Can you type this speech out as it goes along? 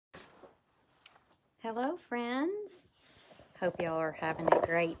Hello, friends. Hope y'all are having a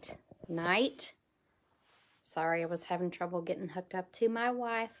great night. Sorry, I was having trouble getting hooked up to my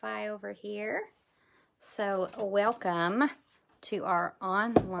Wi-Fi over here. So, welcome to our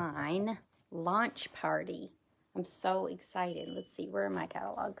online launch party. I'm so excited. Let's see, where are my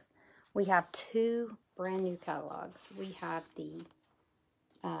catalogs? We have two brand new catalogs. We have the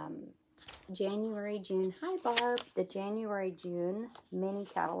January-June, hi Barb, the January-June mini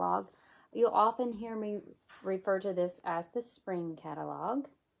catalog. You'll often hear me refer to this as the spring catalog.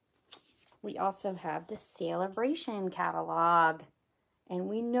 We also have the Saleabration catalog. And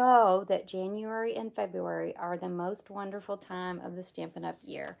we know that January and February are the most wonderful time of the Stampin' Up!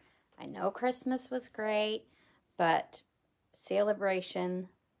 Year. I know Christmas was great, but Saleabration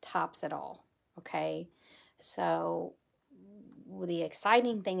tops it all, okay? So the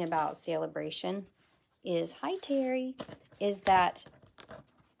exciting thing about Saleabration is, hi Terry, is that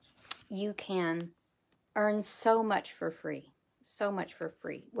you can earn so much for free. So much for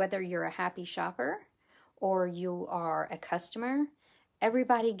free. Whether you're a happy shopper or you are a customer,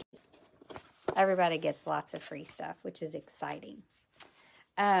 everybody gets lots of free stuff, which is exciting.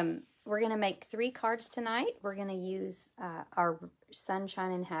 We're going to make 3 cards tonight. We're going to use our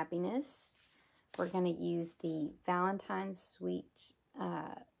Sunshine and Happiness. We're going to use the Valentine's Suite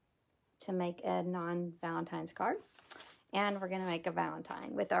to make a non-Valentine's card. And we're going to make a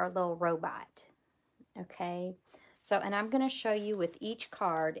Valentine with our little robot. Okay? So, and I'm going to show you with each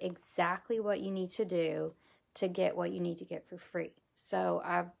card exactly what you need to do to get what you need to get for free. So,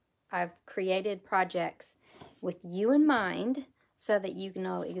 I've created projects with you in mind so that you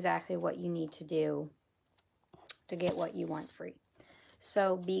know exactly what you need to do to get what you want free.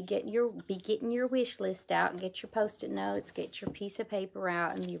 So, be getting your wish list out, get your Post-it notes, get your piece of paper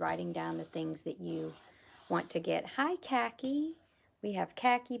out, and be writing down the things that you want to get. Hi, Khaki. We have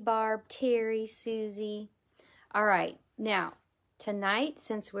Khaki, Barb, Terry, Susie. All right. Now, tonight,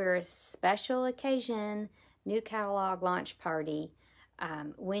 since we're a special occasion, new catalog launch party,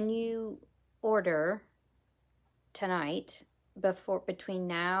 when you order tonight, between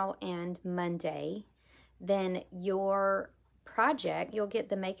now and Monday, then your project, you'll get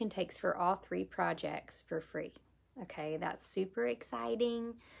the make and takes for all 3 projects for free. Okay, that's super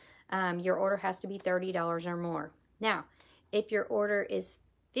exciting. Your order has to be $30 or more. Now, if your order is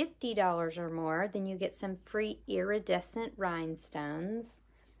 $50 or more, then you get some free Irridescent Rhinestones,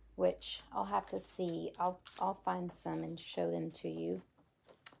 which I'll have to see. I'll find some and show them to you.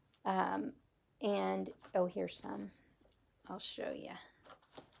 And, oh, here's some. I'll show you.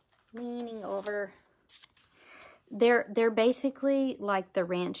 Leaning over. They're basically like the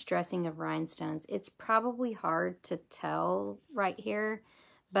ranch dressing of rhinestones. It's probably hard to tell right here,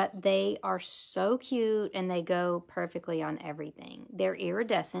 but they are so cute and they go perfectly on everything. They're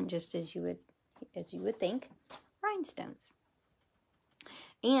iridescent, just as you would think, rhinestones.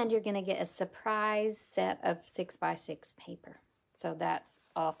 And you're going to get a surprise set of 6x6 paper. So that's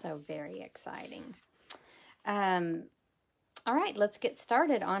also very exciting. All right, let's get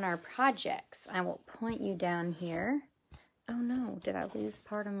started on our projects. I will point you down here. Oh no, did I lose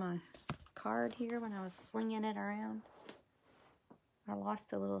part of my card here when I was slinging it around? I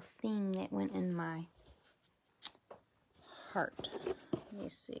lost a little thing that went in my heart. Let me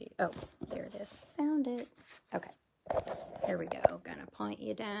see. Oh, there it is. Found it. Okay. Here we go. Gonna point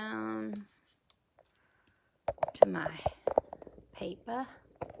you down to my paper.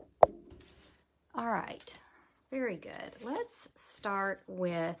 All right. Very good. Let's start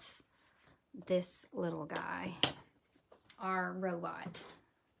with this little guy, our robot.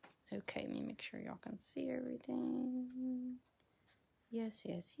 Okay, let me make sure y'all can see everything. Yes,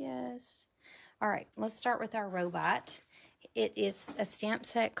 yes, yes. All right, let's start with our robot. It is a stamp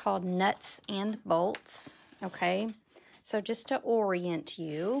set called Nuts and Bolts, okay? So just to orient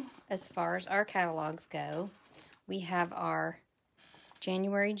you as far as our catalogs go, we have our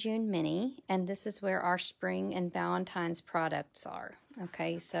January-June mini, and this is where our spring and Valentine's products are,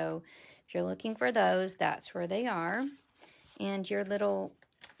 okay? So if you're looking for those, that's where they are. And your little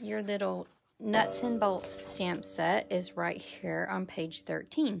Nuts and Bolts stamp set is right here on page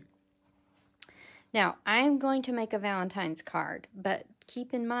 13. Now, I am going to make a Valentine's card, but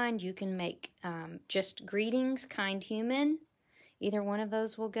keep in mind you can make just greetings, kind human. Either one of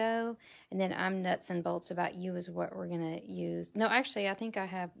those will go. And then I'm Nuts and Bolts about you is what we're going to use. No, actually, I think I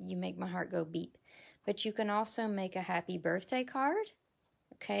have you make my heart go beep. But you can also make a happy birthday card,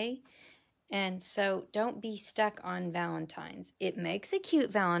 okay? And so don't be stuck on Valentine's. It makes a cute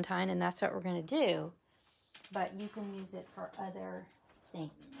Valentine, and that's what we're going to do. But you can use it for other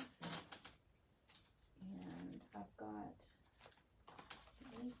things. And I've got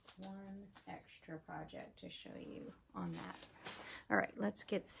least one extra project to show you on that. All right, let's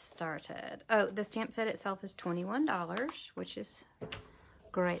get started. Oh, the stamp set itself is $21, which is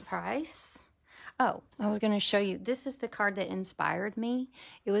great price. Oh, I was going to show you, this is the card that inspired me.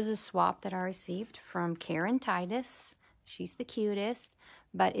 It was a swap that I received from Karen Titus. She's the cutest,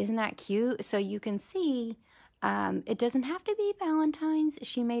 but isn't that cute? So you can see, it doesn't have to be Valentine's.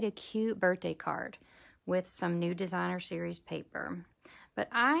 She made a cute birthday card with some new designer series paper. But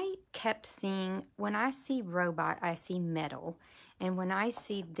I kept seeing, when I see robot, I see metal. And when I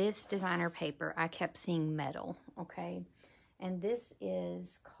see this designer paper, I kept seeing metal, okay? And this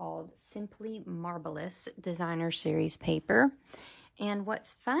is called Simply Marbelous Designer Series paper. And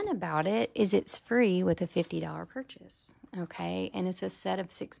what's fun about it is it's free with a $50 purchase, okay? And it's a set of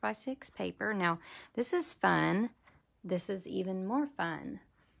 6x6 paper. Now, this is fun. This is even more fun.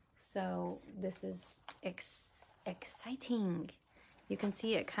 So this is exciting. You can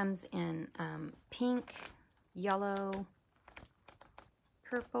see it comes in pink, yellow,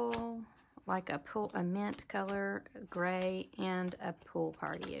 purple, like a mint color, gray, and a pool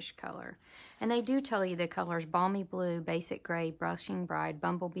party-ish color. And they do tell you the colors: balmy blue, basic gray, brushing bride,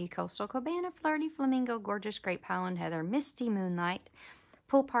 bumblebee, coastal cabana, flirty flamingo, gorgeous grape, highland heather, misty moonlight,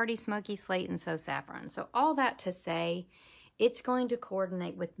 pool party, smoky slate, and so saffron. So all that to say, it's going to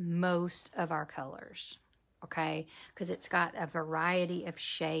coordinate with most of our colors, okay? Because it's got a variety of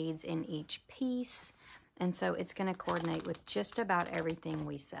shades in each piece, and so it's going to coordinate with just about everything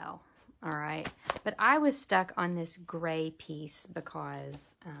we sell, all right? But I was stuck on this gray piece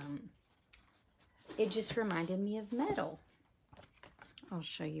because it just reminded me of metal. I'll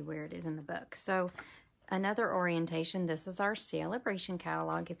show you where it is in the book. So another orientation, this is our Saleabration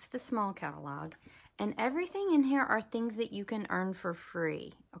catalog. It's the small catalog. And everything in here are things that you can earn for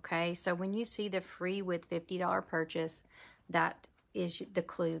free, okay? So when you see the free with $50 purchase, that is the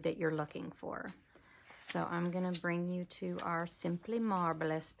clue that you're looking for. So I'm going to bring you to our Simply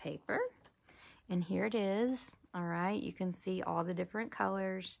Marbelous paper. And here it is, all right? You can see all the different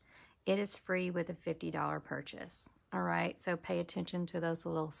colors. It is free with a $50 purchase, all right? So pay attention to those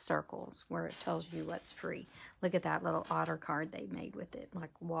little circles where it tells you what's free. Look at that little otter card they made with it, like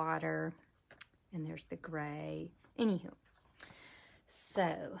water. And there's the gray. Anywho,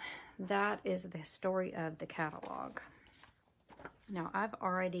 so that is the story of the catalog. Now, I've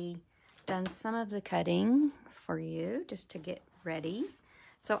already done some of the cutting for you just to get ready.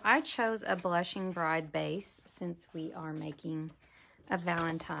 So I chose a Blushing Bride base since we are making a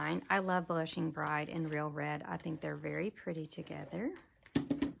Valentine. I love Blushing Bride and Real Red. I think they're very pretty together. I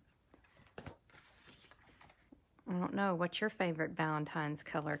don't know, what's your favorite Valentine's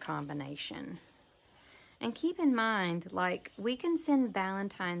color combination? And keep in mind, like, we can send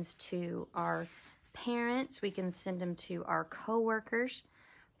Valentines to our parents. We can send them to our coworkers.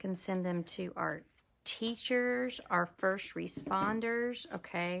 We can send them to our teachers, our first responders,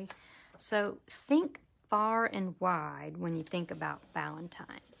 okay? So think far and wide when you think about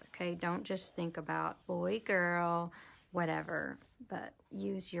Valentines, okay? Don't just think about boy, girl, whatever, but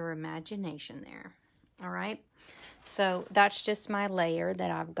use your imagination there, all right? So that's just my layer that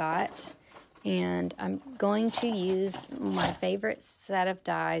I've got. And I'm going to use my favorite set of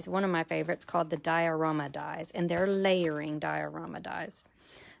dies, one of my favorites called the diorama dies, and they're layering diorama dies.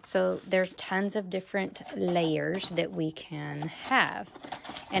 So there's tons of different layers that we can have.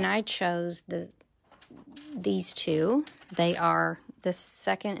 And I chose these two. They are the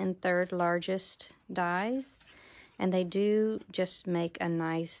second and third largest dies, and they do just make a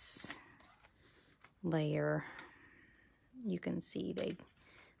nice layer. You can see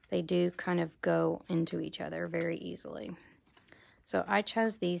they do kind of go into each other very easily. So I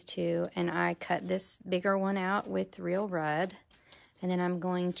chose these two, and I cut this bigger one out with Real Red, and then I'm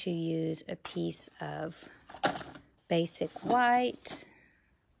going to use a piece of basic white.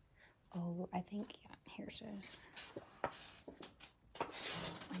 Oh, I think, yeah, here's this.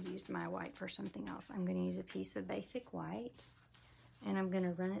 I used my white for something else. I'm going to use a piece of basic white, and I'm going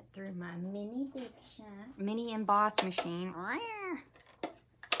to run it through my mini emboss machine.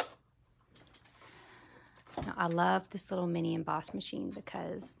 Now, I love this little mini emboss machine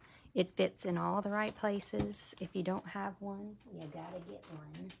because it fits in all the right places. If you don't have one, you gotta get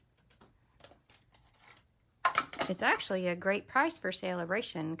one. It's actually a great price for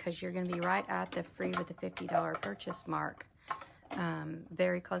Saleabration because you're going to be right at the free with the $50 purchase mark.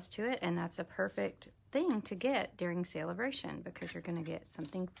 Very close to it, and that's a perfect thing to get during Saleabration because you're going to get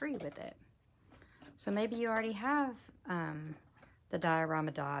something free with it. So maybe you already have the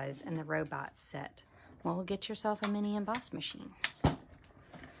diorama dies and the robot set. Well, get yourself a mini emboss machine.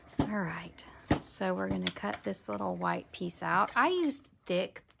 All right, so we're going to cut this little white piece out. I used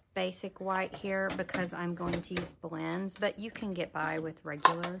thick basic white here because I'm going to use blends, but you can get by with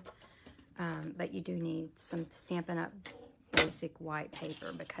regular. But you do need some Stampin' Up! Basic white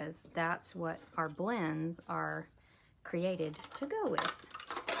paper because that's what our blends are created to go with.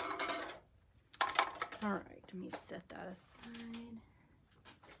 All right, let me set that aside.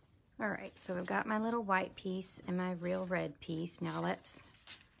 All right, so I've got my little white piece and my real red piece. Now let's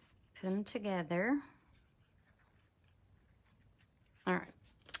put them together. All right,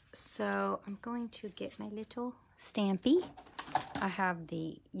 so I'm going to get my little Stampy. I have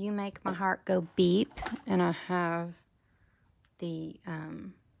the You Make My Heart Go Beep, and I have the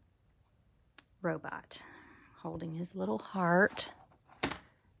robot holding his little heart.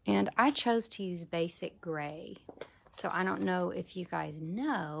 And I chose to use basic gray. So I don't know if you guys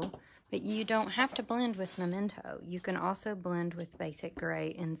know, but you don't have to blend with Memento. You can also blend with basic gray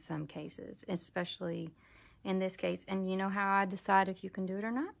in some cases, especially in this case. And you know how I decide if you can do it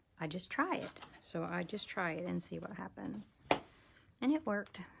or not? I just try it. So I just try it and see what happens. And it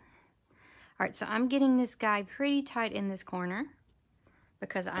worked. All right, so I'm getting this guy pretty tight in this corner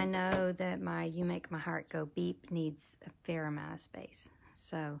because I know that my You Make My Heart Go Beep needs a fair amount of space.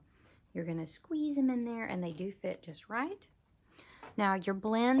 So you're gonna squeeze them in there and they do fit just right. Now your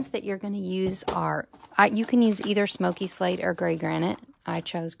blends that you're gonna use are, you can use either Smoky Slate or Gray Granite. I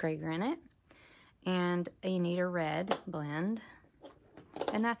chose Gray Granite. And you need a red blend.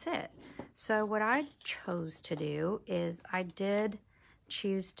 And that's it. So what I chose to do is I did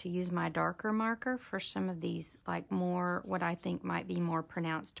choose to use my darker marker for some of these, like more, what I think might be more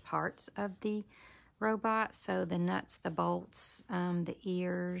pronounced parts of the robot. So the nuts, the bolts, the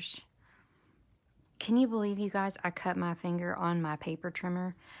ears. Can you believe, you guys, I cut my finger on my paper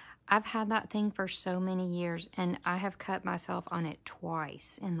trimmer? I've had that thing for so many years, and I have cut myself on it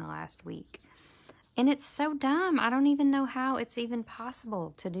twice in the last week. And it's so dumb. I don't even know how it's even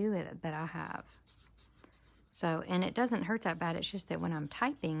possible to do it, but I have. So, and it doesn't hurt that bad. It's just that when I'm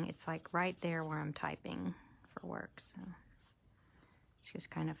typing, it's like right there where I'm typing for work. So it's just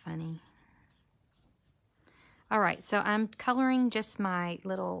kind of funny. All right, so I'm coloring just my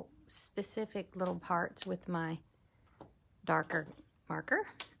little specific little parts with my darker marker.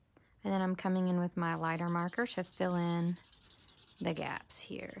 And then I'm coming in with my lighter marker to fill in the gaps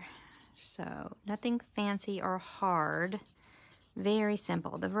here. So nothing fancy or hard. Very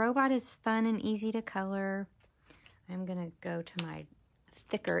simple. The robot is fun and easy to color. I'm going to go to my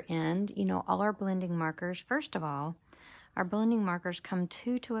thicker end. You know, all our blending markers, first of all, our blending markers come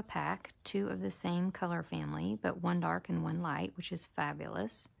 2 to a pack, 2 of the same color family, but 1 dark and 1 light, which is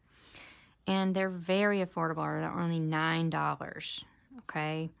fabulous. And they're very affordable. They're only $9,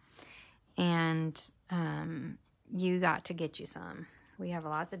 okay? And you got to get you some. We have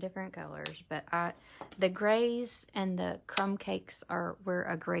lots of different colors, but the grays and the crumb cakes were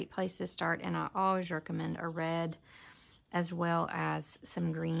a great place to start, and I always recommend a red as well as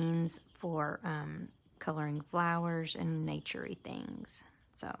some greens for coloring flowers and naturey things.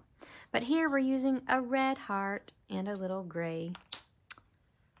 So, but here we're using a red heart and a little gray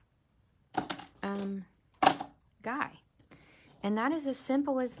guy. And that is as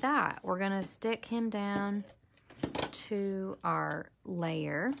simple as that. We're going to stick him down to our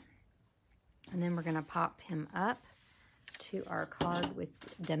layer, and then we're going to pop him up to our card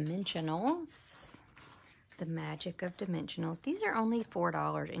with dimensionals. The magic of dimensionals. These are only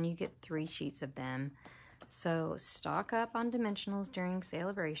 $4 and you get 3 sheets of them. So stock up on dimensionals during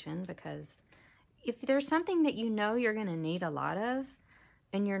Saleabration, because if there's something that you know you're going to need a lot of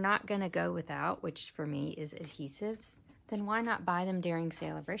and you're not going to go without, which for me is adhesives, then why not buy them during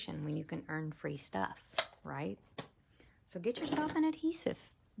Saleabration when you can earn free stuff, right? So get yourself an adhesive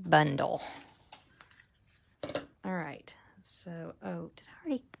bundle. All right. So, oh, did I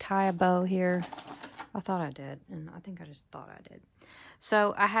already tie a bow here? I thought I did, and I think I just thought I did.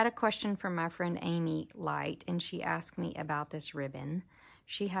 So I had a question from my friend Amy Light, and she asked me about this ribbon.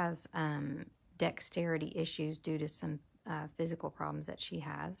 She has dexterity issues due to some physical problems that she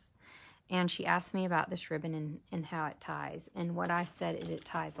has. And she asked me about this ribbon and how it ties. And what I said is it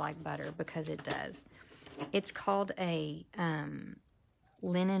ties like butter, because it does. It's called a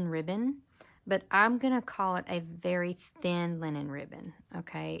linen ribbon, but I'm going to call it a very thin linen ribbon,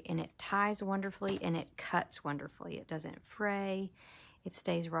 okay? And it ties wonderfully and it cuts wonderfully. It doesn't fray. It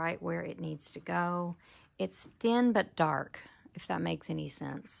stays right where it needs to go. It's thin but dark, if that makes any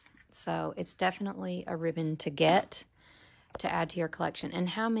sense. So it's definitely a ribbon to get to add to your collection. And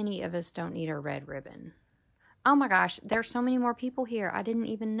how many of us don't need a red ribbon? Oh my gosh, there's so many more people here. I didn't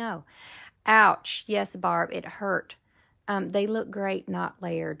even know. Ouch. Yes, Barb, it hurt. They look great, not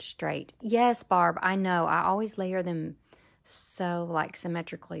layered straight. Yes, Barb, I know. I always layer them so like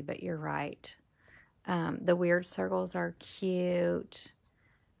symmetrically, but you're right. The weird circles are cute.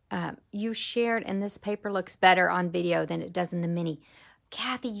 You shared, and this paper looks better on video than it does in the mini.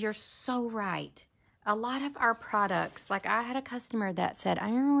 Kathy, you're so right. A lot of our products, like I had a customer that said, I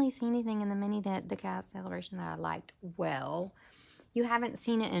didn't really see anything in the mini that the cast celebration that I liked. Well, you haven't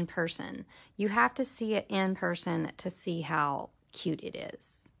seen it in person. You have to see it in person to see how cute it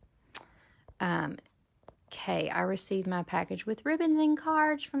is. Okay, I received my package with ribbons and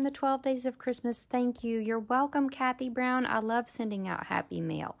cards from the 12 Days of Christmas. Thank you. You're welcome, Kathy Brown. I love sending out happy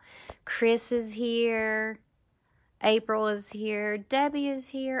mail. Chris is here. April is here. Debbie is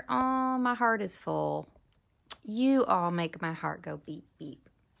here. Oh, my heart is full. You all make my heart go beep, beep.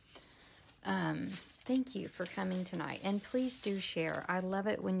 Thank you for coming tonight. And please do share. I love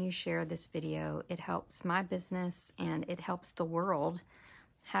it when you share this video. It helps my business and it helps the world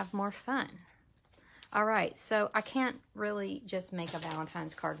have more fun. All right, so I can't really just make a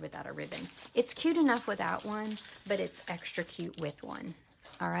Valentine's card without a ribbon. It's cute enough without one, but it's extra cute with one.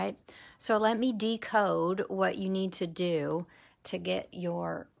 All right, so let me decode what you need to do to get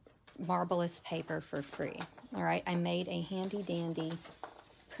your Marbelous paper for free. All right, I made a handy dandy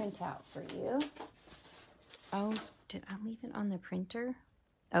printout for you. Oh, did I leave it on the printer?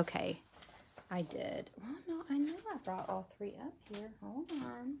 Okay, I did. Well, no, I know I brought all three up here. Hold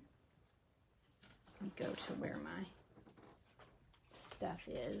on. Let me go to where my stuff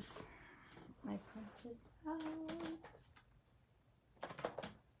is. I printed out.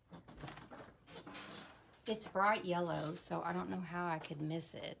 It's bright yellow, so I don't know how I could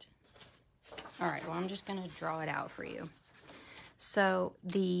miss it. All right, well, I'm just going to draw it out for you. So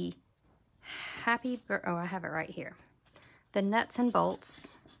the oh, I have it right here. The nuts and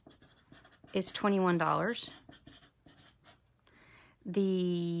bolts is $21.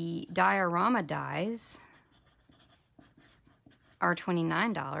 The diorama dies are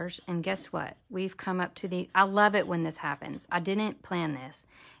 $29. And guess what? We've come up to the, I love it when this happens. I didn't plan this.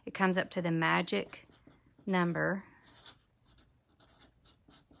 It comes up to the magic number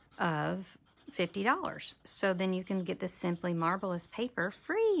of $50. So then you can get the Simply Marbelous paper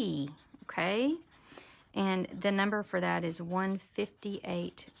free. Okay? And the number for that is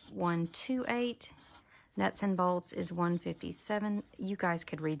 158,128. Nuts and bolts is 157. You guys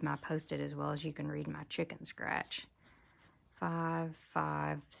could read my post-it as well as you can read my chicken scratch.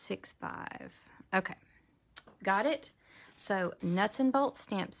 5565. Okay, got it? So nuts and bolts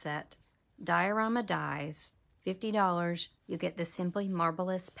stamp set, diorama dies, $50. You get the Simply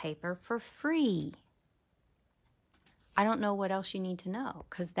Marbelous paper for free. I don't know what else you need to know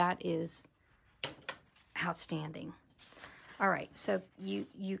because that is outstanding. All right, so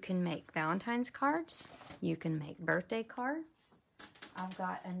you can make Valentine's cards. You can make birthday cards. I've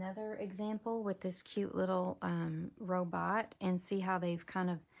got another example with this cute little robot, and see how they've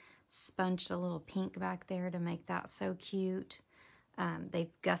kind of sponged a little pink back there to make that so cute. They've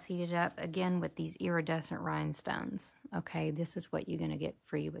gussied it up again with these iridescent rhinestones. Okay, this is what you're going to get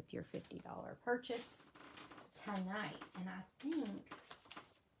free with your $50 purchase tonight. And I think,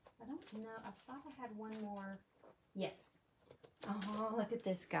 I don't know, I thought I had one more. Yes. Oh, look at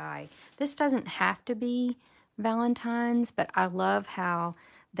this guy. This doesn't have to be Valentine's, but I love how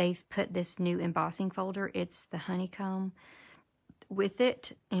they've put this new embossing folder. It's the honeycomb with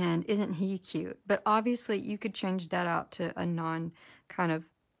it, and isn't he cute? But obviously you could change that out to a non kind of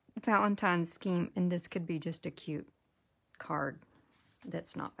Valentine's scheme, and this could be just a cute card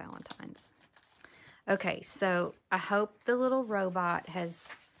that's not Valentine's. Okay, so I hope the little robot has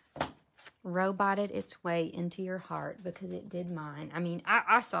roboted its way into your heart, because it did mine. I mean,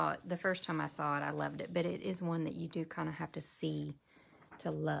 I saw it the first time I saw it. I loved it, but it is one that you do kind of have to see to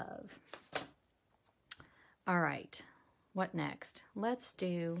love. All right, what next? Let's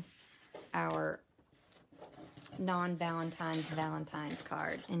do our non-Valentine's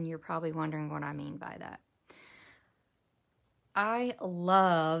card, and you're probably wondering what I mean by that. I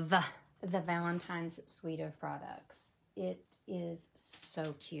love the Valentine's suite of products. It is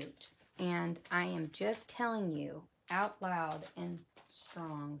so cute. And I am just telling you out loud and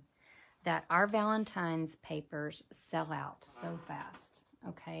strong that our Valentine's papers sell out so fast,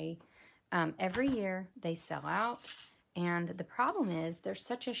 okay? Every year they sell out, and the problem is there's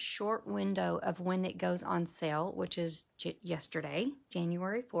such a short window of when it goes on sale, which is yesterday.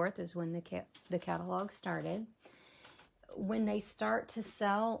 January 4th is when the catalog started. When they start to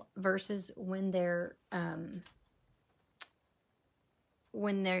sell versus when they're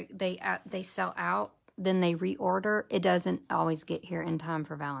they sell out, then they reorder, it doesn't always get here in time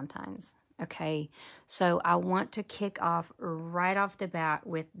for Valentine's. Okay, so I want to kick off right off the bat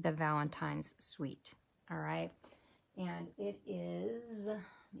with the Valentine's suite. All right, And it is, let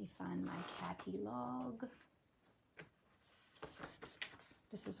me find my catalog.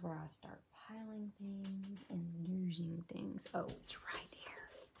 This is where I start piling things and losing things. Oh, it's right here.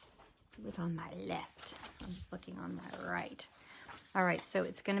 It was on my left. I'm just looking on my right. All right, so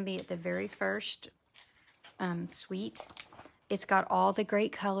it's going to be at the very first suite. It's got all the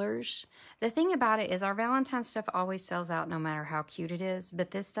great colors. The thing about it is our Valentine's stuff always sells out no matter how cute it is,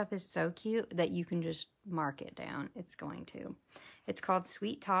 but this stuff is so cute that you can just mark it down. It's going to. It's called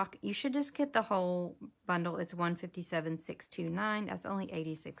Sweet Talk. You should just get the whole bundle. It's $157,629. That's only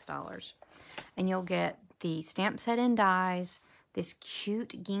 $86. And you'll get the stamp set and dies, this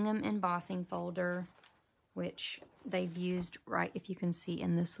cute gingham embossing folder, which they've used right, if you can see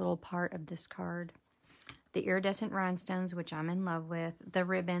in this little part of this card. The Iridescent Rhinestones, which I'm in love with. The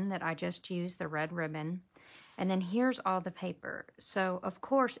ribbon that I just used, the red ribbon. And then here's all the paper. So, of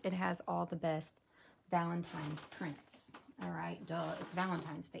course, it has all the best Valentine's prints. All right, duh, it's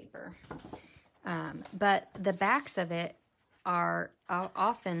Valentine's paper. But the backs of it are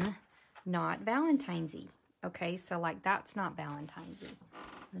often not Valentine's-y. Okay, so like that's not Valentine's-y.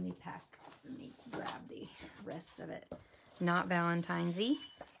 Let me grab the rest of it. Not Valentine's-y.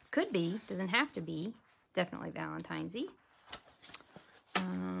 Could be, doesn't have to be. Definitely Valentine's-y.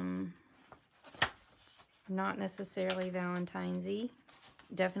 Not necessarily Valentine's-y.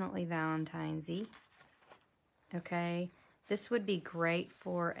 Definitely Valentine's-y. Okay. This would be great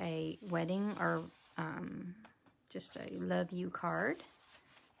for a wedding or just a love you card.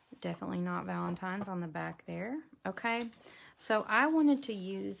 Definitely not Valentine's on the back there. Okay. So I wanted to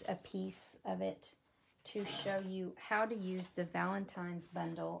use a piece of it to show you how to use the Valentine's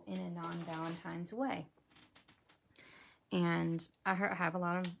bundle in a non-Valentine's way. And I have a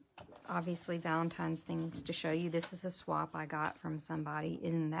lot of, obviously, Valentine's things to show you. This is a swap I got from somebody.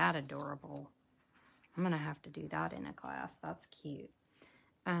 Isn't that adorable? I'm going to have to do that in a class. That's cute.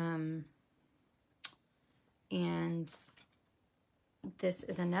 And this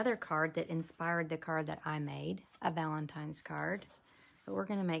is another card that inspired the card that I made, a Valentine's card. But we're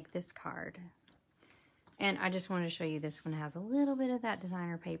going to make this card. And I just wanted to show you this one has a little bit of that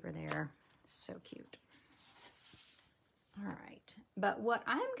designer paper there. So cute. All right, but what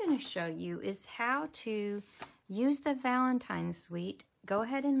I'm going to show you is how to use the Valentine's suite. Go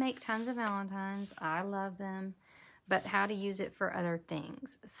ahead and make tons of Valentines. I love them, but how to use it for other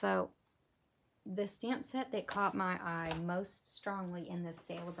things. So the stamp set that caught my eye most strongly in the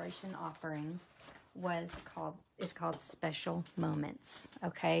Saleabration offering is called Special Moments,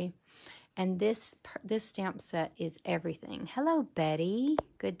 okay? And this stamp set is everything. Hello, Betty.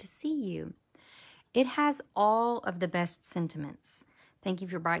 Good to see you. It has all of the best sentiments. Thank you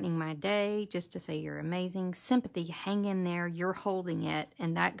for brightening my day. Just to say you're amazing. Sympathy, hang in there. You're holding it.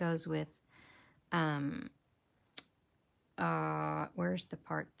 And that goes with, where's the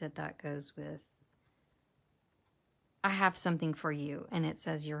part that goes with? I have something for you. And it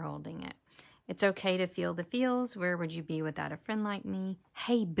says you're holding it. It's okay to feel the feels. Where would you be without a friend like me?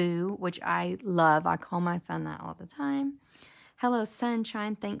 Hey, boo, which I love. I call my son that all the time. Hello,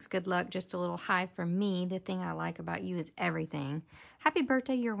 sunshine. Thanks, good luck. Just a little hi from me. The thing I like about you is everything. Happy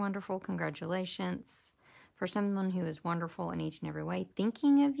birthday. You're wonderful. Congratulations. For someone who is wonderful in each and every way,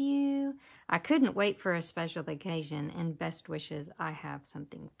 thinking of you. I couldn't wait for a special occasion, and best wishes. I have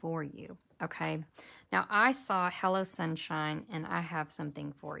something for you. Okay. Now, I saw Hello, Sunshine, and I have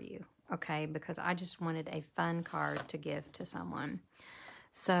something for you. Okay, because I just wanted a fun card to give to someone.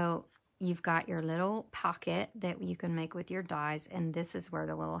 So you've got your little pocket that you can make with your dies, and this is where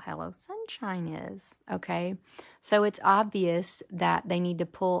the little Hello Sunshine is, okay? So it's obvious that they need to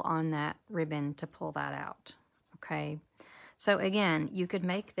pull on that ribbon to pull that out, okay? So again, you could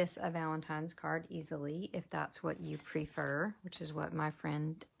make this a Valentine's card easily if that's what you prefer, which is what my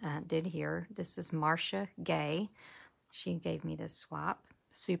friend did here. This is Marcia Gay. She gave me this swap.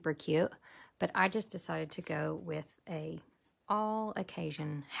 Super cute. But I just decided to go with a all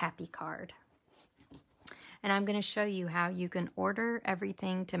occasion happy card. And I'm going to show you how you can order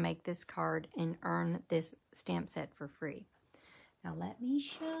everything to make this card and earn this stamp set for free. Now let me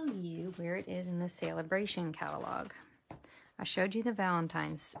show you where it is in the Saleabration catalog. I showed you the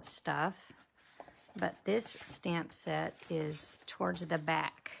Valentine's stuff, but this stamp set is towards the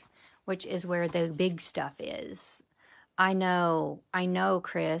back, which is where the big stuff is. I know,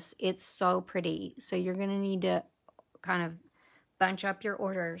 Chris. It's so pretty. So you're going to need to kind of bunch up your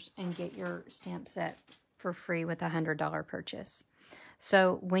orders and get your stamp set for free with a $100 purchase.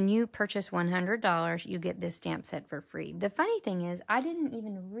 So when you purchase $100, you get this stamp set for free. The funny thing is, I didn't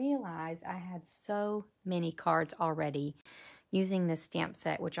even realize I had so many cards already using this stamp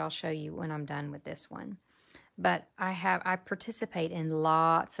set, which I'll show you when I'm done with this one. but I participate in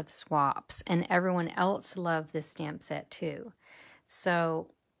lots of swaps, and everyone else loved this stamp set too.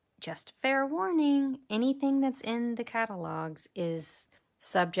 So just fair warning, anything that's in the catalogs is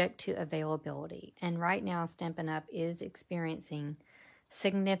subject to availability. And right now, Stampin' Up! Is experiencing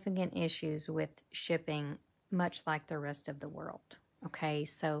significant issues with shipping, much like the rest of the world. Okay,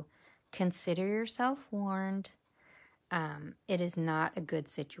 so consider yourself warned. It is not a good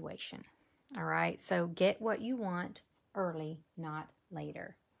situation. All right, so get what you want early, not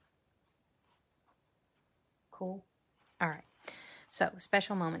later. Cool? All right, so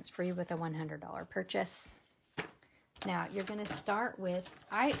special moments free with a $100 purchase. Now, you're going to start with,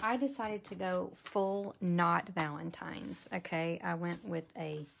 I decided to go full not Valentine's, okay? I went with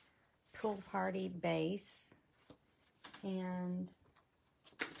a pool party base, and,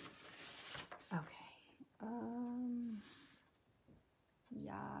 okay,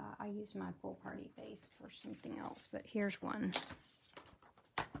 yeah, I used my pool party base for something else, but here's one.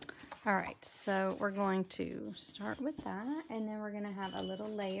 All right, so we're going to start with that, and then we're going to have a little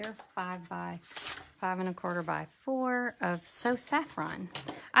layer, 5 by 5 1/4 by 4 of So Saffron.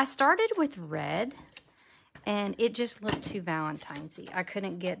 I started with red, and it just looked too Valentine's-y. I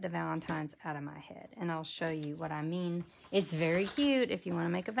couldn't get the Valentine's out of my head, and I'll show you what I mean. It's very cute if you want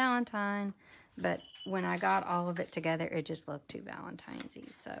to make a Valentine, but when I got all of it together, it just looked too Valentine's-y.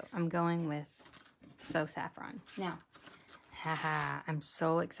 So I'm going with So Saffron. Now, haha, I'm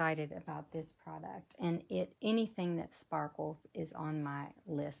so excited about this product, and anything that sparkles is on my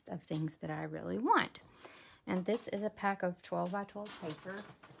list of things that I really want. And this is a pack of 12 by 12 paper.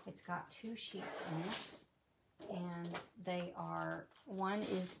 It's got 2 sheets in it, and they are, one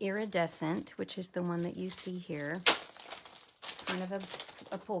is iridescent, which is the one that you see here, kind of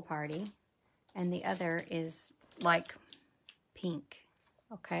a pool party, and the other is like pink,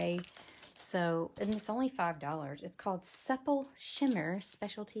 okay? So, and it's only $5. It's called Supple Shimmer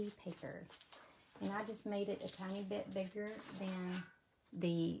Specialty Paper. And I just made it a tiny bit bigger than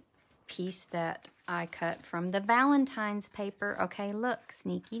the piece that I cut from the Valentine's paper. Okay, look,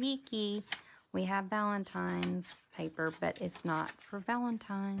 sneaky deaky. We have Valentine's paper, but it's not for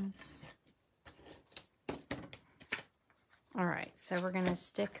Valentine's. All right, so we're going to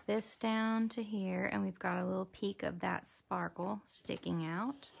stick this down to here, and we've got a little peek of that sparkle sticking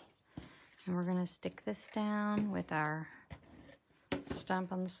out. And we're going to stick this down with our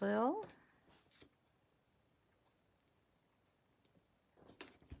Stampin' Seal.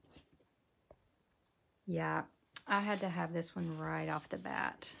 Yeah, I had to have this one right off the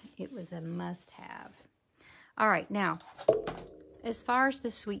bat. It was a must-have. All right, now, as far as the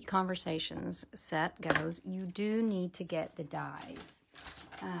Sweet Conversations set goes, you do need to get the dies.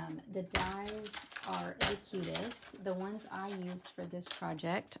 The dies are the cutest. The ones I used for this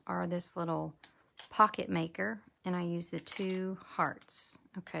project are this little pocket maker, and I use the 2 hearts,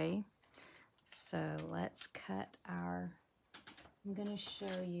 okay? So let's cut our, I'm going to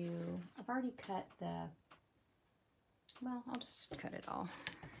show you, I've already cut the, well, I'll just cut it all.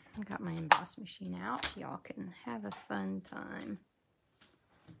 I got my emboss machine out. Y'all can have a fun time.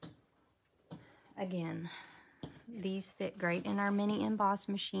 Again, these fit great in our mini emboss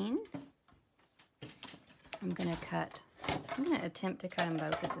machine. I'm going to attempt to cut them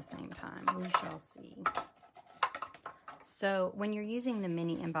both at the same time. We shall see. So when you're using the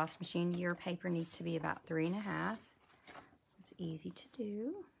mini emboss machine, your paper needs to be about 3.5. It's easy to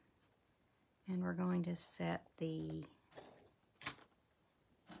do. And we're going to set the,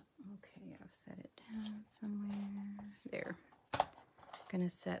 okay, I've set it down somewhere. There. Going to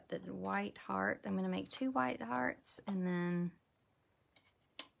set the white heart. I'm going to make 2 white hearts and then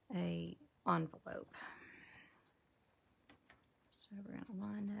a envelope. So we're going to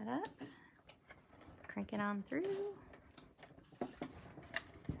line that up, crank it on through.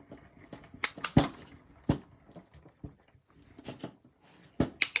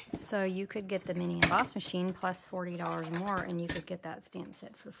 So you could get the mini emboss machine plus $40 more, and you could get that stamp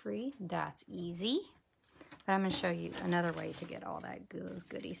set for free. That's easy. But I'm going to show you another way to get all those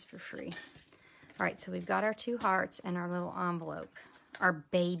goodies for free. All right, so we've got our 2 hearts and our little envelope, our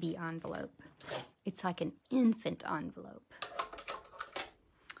baby envelope. It's like an infant envelope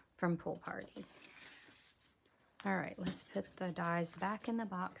from Pool Party. All right, let's put the dies back in the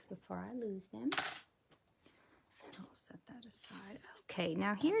box before I lose them. I'll set that aside. Okay,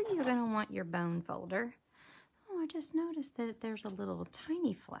 now here you're going to want your bone folder. Oh, I just noticed that there's a little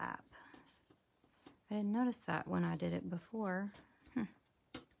tiny flap. I didn't notice that when I did it before.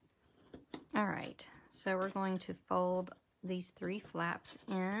 All right, so we're going to fold these 3 flaps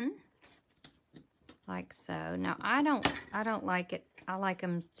in like so. Now I don't like it. I like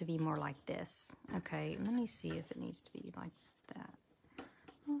them to be more like this. Okay, let me see if it needs to be like that.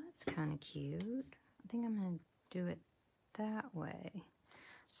 Oh, that's kind of cute. I think I'm gonna do it that way.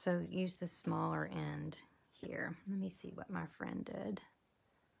 So use the smaller end here. Let me see what my friend did.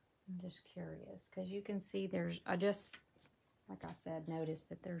 I'm just curious because you can see I just, like I said, noticed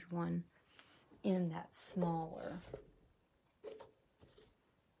that there's one end that's smaller.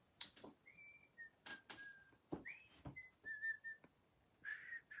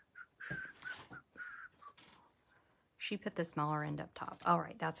 She put the smaller end up top. All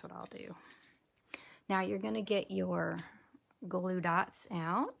right, that's what I'll do. Now you're going to get your glue dots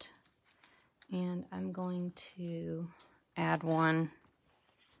out, and I'm going to add one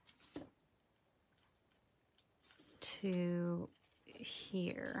to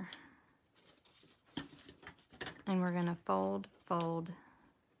here. And we're going to fold, fold,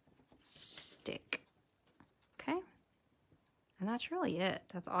 stick. Okay? And that's really it.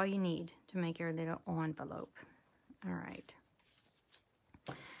 That's all you need to make your little envelope. All right.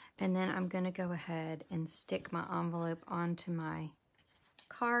 And then I'm going to go ahead and stick my envelope onto my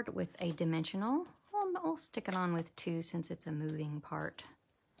card with a dimensional. I'll stick it on with 2 since it's a moving part.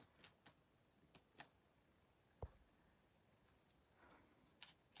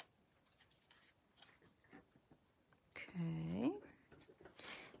 Okay.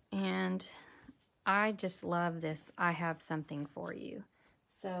 And I just love this. I have something for you.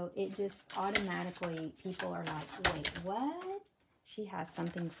 So it just automatically, people are like, wait, what? She has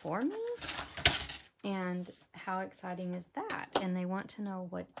something for me? And how exciting is that? And they want to know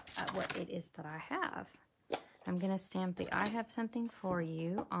what it is that I have. I'm going to stamp the I have something for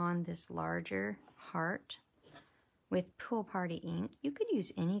you on this larger heart with Pool Party ink. You could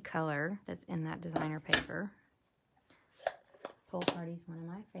use any color that's in that designer paper. Pool Party is one of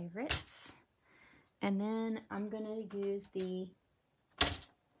my favorites. And then I'm going to use the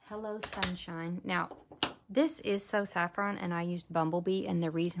Hello Sunshine. Now, this is So Saffron, and I used Bumblebee, and the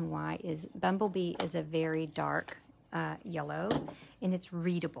reason why is Bumblebee is a very dark yellow, and it's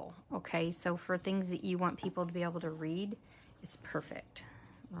readable, okay? So for things that you want people to be able to read, it's perfect.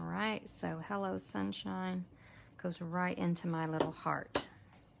 All right, so Hello Sunshine goes right into my little heart.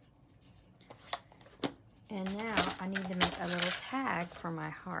 And now I need to make a little tag for my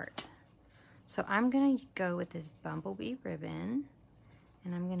heart. So I'm going to go with this Bumblebee ribbon,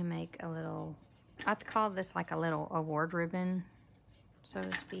 and I'm going to make a little, I call this like a little award ribbon, so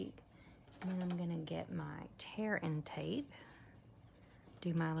to speak. And then I'm going to get my tear and tape,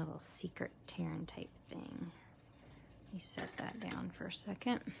 do my little secret tear and tape thing. Let me set that down for a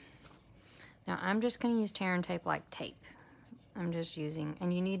second. Now I'm just going to use tear and tape like tape. I'm just using,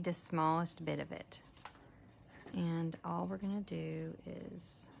 and you need the smallest bit of it. And all we're going to do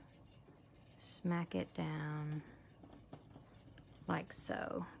is smack it down like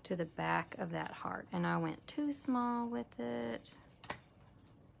so to the back of that heart. And I went too small with it.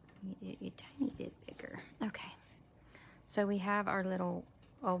 Need it a tiny bit bigger. Okay. So we have our little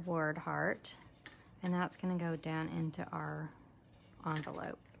award heart, and that's going to go down into our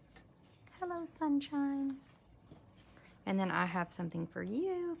envelope. Hello, sunshine. And then I have something for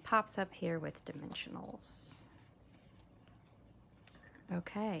you. Pops up here with dimensionals.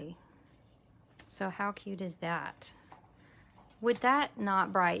 Okay. So how cute is that? Would that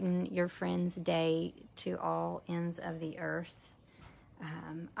not brighten your friend's day to all ends of the earth?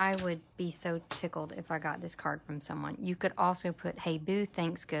 I would be so tickled if I got this card from someone. You could also put, hey boo,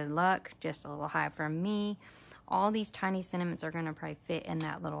 thanks, good luck, just a little hi from me. All these tiny sentiments are going to probably fit in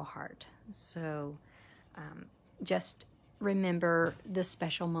that little heart. So just remember, the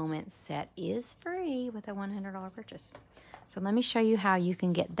special moments set is free with a $100 purchase. So let me show you how you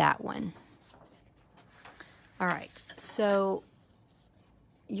can get that one. All right, so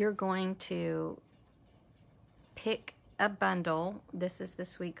you're going to pick a bundle. This is the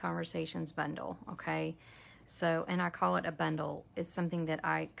Sweet Conversations bundle, okay? So, and I call it a bundle. It's something that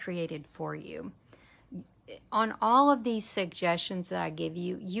I created for you. On all of these suggestions that I give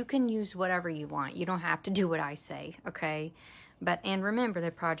you, you can use whatever you want. You don't have to do what I say, okay? And remember,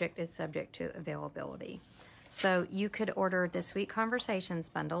 the project is subject to availability. So you could order the Sweet Conversations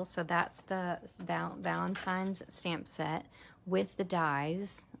bundle. So that's the Valentine's stamp set with the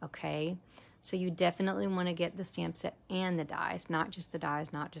dies, okay? So you definitely want to get the stamp set and the dies, not just the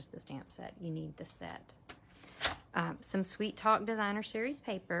dies, not just the stamp set. You need the set. Some Sweet Talk Designer Series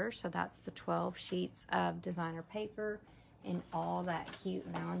paper. So that's the 12 sheets of designer paper in all that cute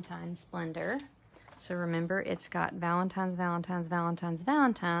Valentine splendor. So remember, it's got Valentine's, Valentine's, Valentine's,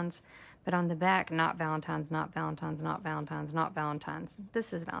 Valentine's, but on the back, not Valentine's, not Valentine's, not Valentine's, not Valentine's.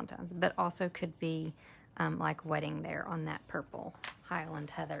 This is Valentine's, but also could be like wedding there on that purple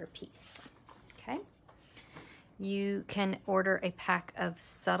Highland Heather piece. Okay. You can order a pack of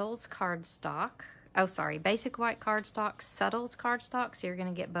Subtles cardstock. Oh, sorry, basic white cardstock, Subtles cardstock. So you're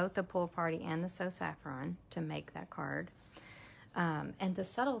going to get both the Pool Party and the So Saffron to make that card. And the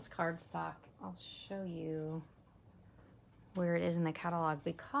Subtles cardstock, I'll show you where it is in the catalog,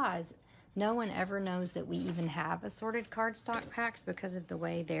 because no one ever knows that we even have assorted cardstock packs because of the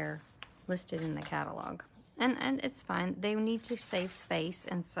way they're listed in the catalog. And it's fine. They need to save space,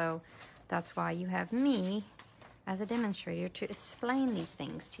 and so that's why you have me as a demonstrator to explain these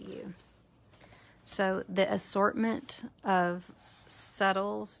things to you. So the assortment of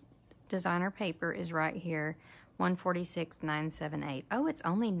Subtles designer paper is right here, $146.978. Oh, it's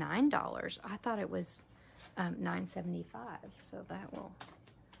only $9. I thought it was $9.75, so that will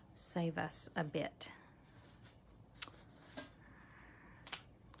save us a bit.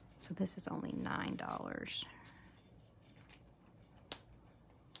 So this is only $9.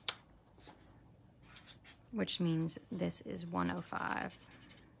 Which means this is $105.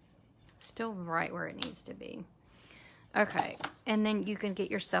 Still right where it needs to be. Okay, and then you can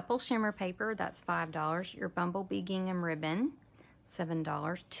get your Supple Shimmer paper, that's $5. Your Bumblebee Gingham ribbon,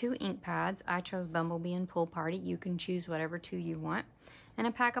 $7. 2 ink pads, I chose Bumblebee and Pool Party. You can choose whatever 2 you want. And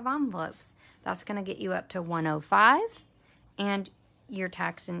a pack of envelopes. That's going to get you up to $105. And your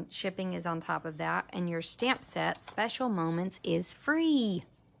tax and shipping is on top of that. And your stamp set, Special Moments, is free.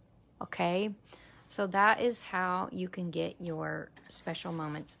 Okay, so that is how you can get your Special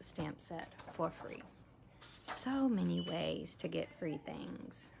Moments stamp set for free. So many ways to get free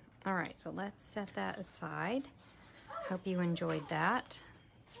things. All right, so let's set that aside. Hope you enjoyed that.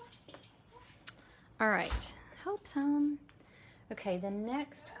 All right, hope so. Okay, the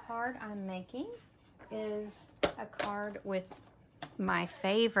next card I'm making is a card with my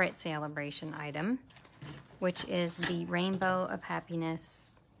favorite Saleabration item, which is the Rainbow of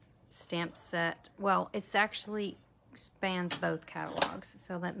Happiness stamp set. Well, it's actually spans both catalogs,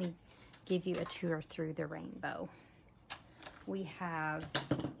 so let me give you a tour through the rainbow. We have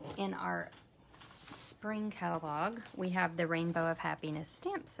in our spring catalog, we have the Rainbow of Happiness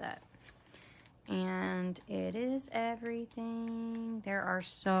stamp set. And it is everything. There are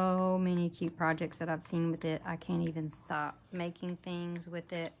so many cute projects that I've seen with it. I can't even stop making things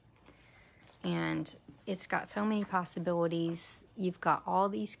with it. And it's got so many possibilities. You've got all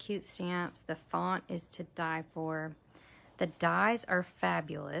these cute stamps. The font is to die for. The dies are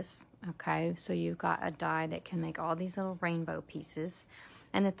fabulous. Okay, so you've got a die that can make all these little rainbow pieces.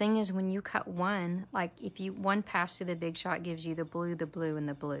 And the thing is, when you cut one, like if you one pass through the Big Shot gives you the blue, and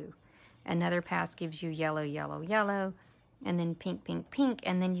the blue. Another pass gives you yellow, yellow, yellow, and then pink, pink, pink,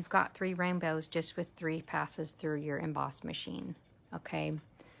 and then you've got 3 rainbows just with 3 passes through your emboss machine. Okay.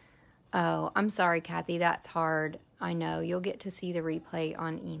 Oh, I'm sorry, Kathy, that's hard. I know. You'll get to see the replay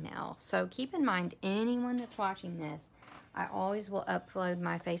on email. So keep in mind, anyone that's watching this, I always will upload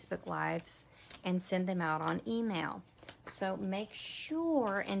my Facebook Lives and send them out on email. So make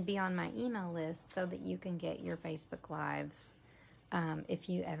sure and be on my email list so that you can get your Facebook Lives if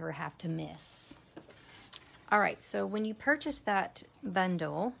you ever have to miss. All right, so when you purchase that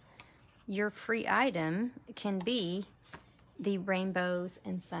bundle, your free item can be the Rainbows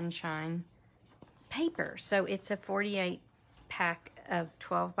and Sunshine paper. So it's a 48 pack of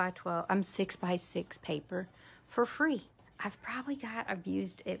 12 by 12, 6 by 6 paper for free. I've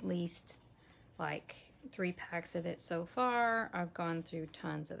used at least like 3 packs of it so far. I've gone through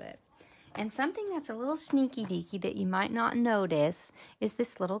tons of it. And something that's a little sneaky deaky that you might not notice is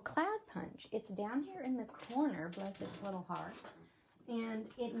this little cloud punch. It's down here in the corner, bless its little heart. And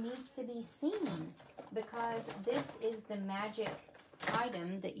it needs to be seen because this is the magic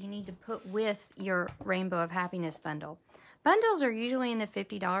item that you need to put with your Rainbow of Happiness bundle. Bundles are usually in the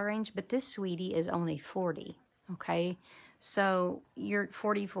 $50 range, but this sweetie is only $40, okay? So you're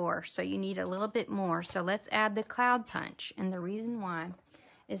 $44, so you need a little bit more. So let's add the cloud punch. And the reason why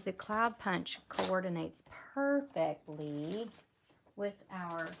is the cloud punch coordinates perfectly with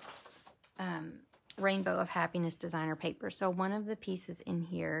our Rainbow of Happiness designer paper. So one of the pieces in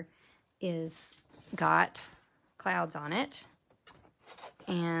here is got clouds on it,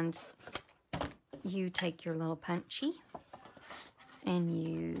 and you take your little punchy and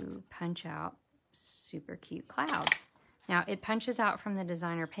you punch out super cute clouds. Now it punches out from the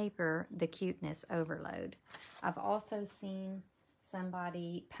designer paper the cuteness overload. I've also seen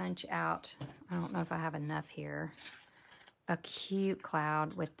somebody punch out, I don't know if I have enough here, a cute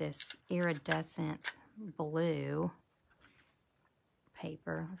cloud with this iridescent blue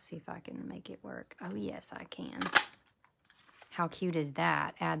paper. Let's see if I can make it work. Oh, yes, I can. How cute is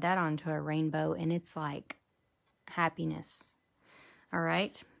that? Add that onto a rainbow, and it's like happiness. All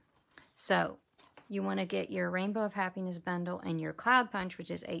right. So you want to get your Rainbow of Happiness bundle and your Cloud Punch,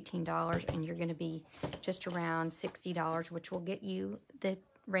 which is $18, and you're going to be just around $60, which will get you the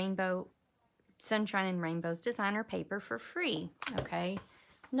Rainbow Sunshine and Rainbows designer paper for free. Okay,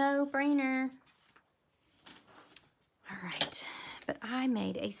 no brainer. All right, but I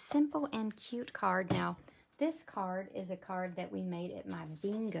made a simple and cute card. Now, this card is a card that we made at my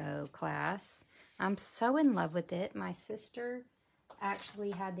bingo class. I'm so in love with it. My sister actually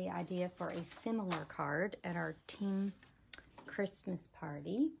had the idea for a similar card at our team Christmas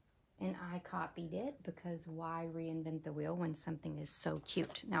party, and I copied it because why reinvent the wheel when something is so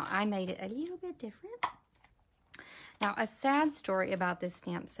cute? Now, I made it a little bit different. Now, a sad story about this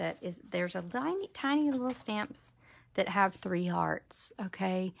stamp set is there's a tiny little stamps that have 3 hearts,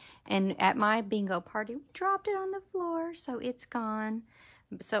 okay? And at my bingo party, we dropped it on the floor, so it's gone.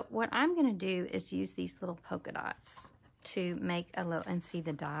 So what I'm going to do is use these little polka dots to make a little, and see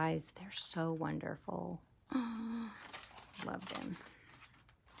the dies. They're so wonderful. Oh, love them.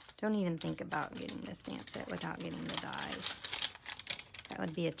 Don't even think about getting the stamp set without getting the dies. That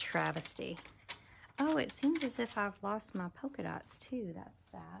would be a travesty. Oh, it seems as if I've lost my polka dots too. That's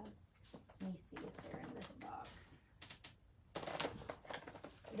sad. Let me see if they're in this box.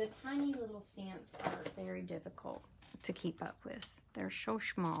 The tiny little stamps are very difficult to keep up with. They're so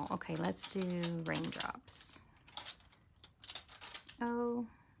small. Okay, let's do raindrops. Oh,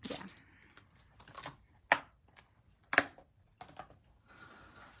 yeah.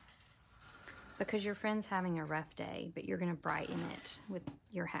 Because your friend's having a rough day, but you're going to brighten it with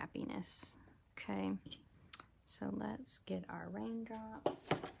your happiness. Okay, so let's get our raindrops.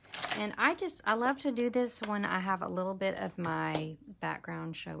 And I love to do this when I have a little bit of my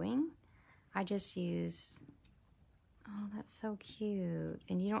background showing. I just use, oh, that's so cute.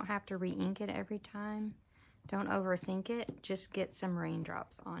 And you don't have to re-ink it every time. Don't overthink it. Just get some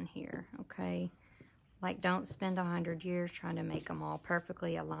raindrops on here, okay? Like, don't spend 100 years trying to make them all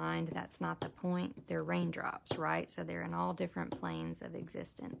perfectly aligned. That's not the point. They're raindrops, right? So they're in all different planes of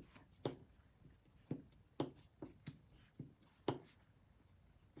existence.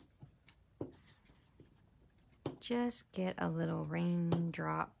 Just get a little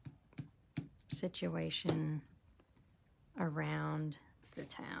raindrop situation around the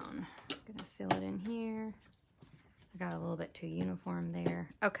town. I'm gonna fill it in here. I got a little bit too uniform there.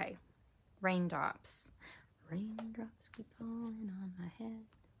 Okay. Raindrops. Raindrops keep falling on my head.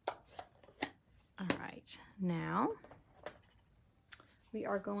 All right, now we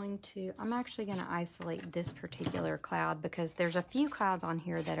are going to, I'm actually going to isolate this particular cloud because there's a few clouds on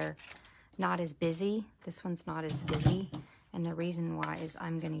here that are not as busy. This one's not as busy, and the reason why is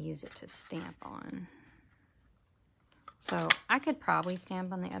I'm going to use it to stamp on. So I could probably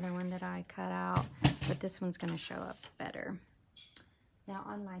stamp on the other one that I cut out, but this one's going to show up better. Now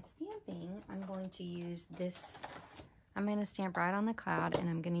on my stamping, I'm going to use this, I'm going to stamp right on the cloud, and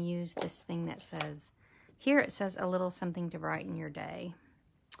I'm going to use this thing that says, here it says a little something to brighten your day.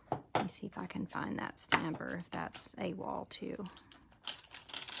 Let me see if I can find that stamp or if that's a wall too.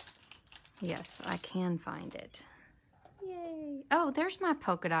 Yes, I can find it. Yay. Oh, there's my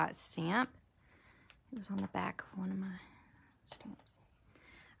polka dot stamp. It was on the back of one of my stamps.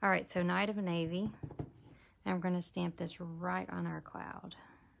 All right, so Night of Navy. And we're going to stamp this right on our cloud.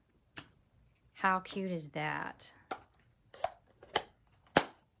 How cute is that?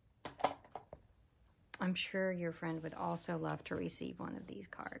 I'm sure your friend would also love to receive one of these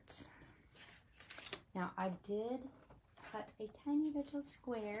cards. Now, I did cut a tiny little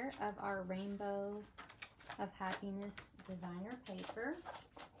square of our Rainbow of Happiness designer paper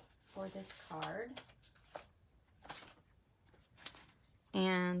for this card.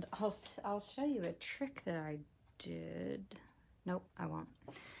 And I'll show you a trick that I did. Nope, I won't.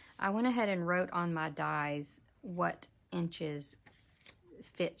 I went ahead and wrote on my dies what inches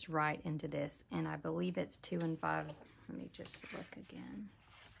fits right into this, and I believe it's 2 and 5. Let me just look again.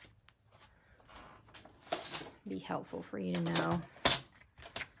 Be helpful for you to know.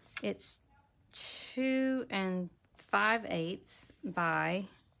 It's 2 5/8 by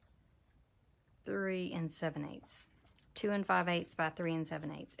 3 7/8. 2 5/8 by 3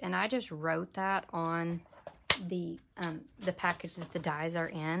 7/8. And I just wrote that on the package that the dies are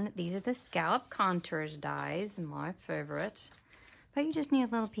in. These are the Scallop Contours dies, my favorite. But you just need a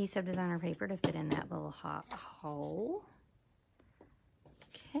little piece of designer paper to fit in that little hole.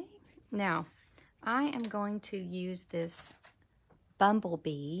 Okay. Now, I am going to use this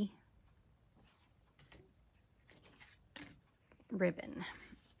Bumblebee ribbon.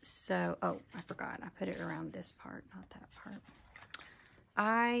 So, oh, I forgot. I put it around this part, not that part.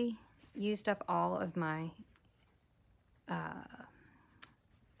 I used up all of my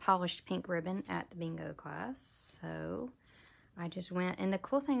polished pink ribbon at the bingo class. So I just went, and the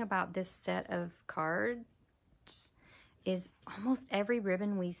cool thing about this set of cards is almost every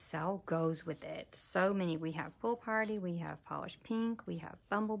ribbon we sell goes with it. So many. We have Pool Party, we have polished pink, we have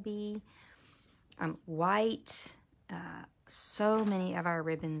Bumblebee, white. So many of our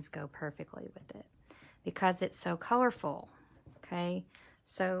ribbons go perfectly with it because it's so colorful. Okay,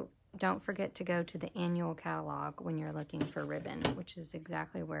 so don't forget to go to the annual catalog when you're looking for ribbon, which is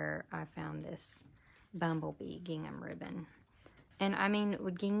exactly where I found this Bumblebee gingham ribbon. And I mean,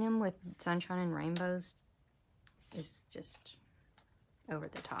 with gingham with sunshine and rainbows is just over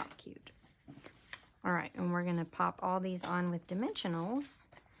the top cute. All right, and we're gonna pop all these on with dimensionals,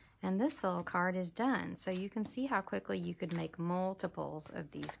 and this little card is done. So you can see how quickly you could make multiples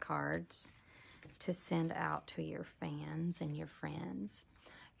of these cards to send out to your fans and your friends.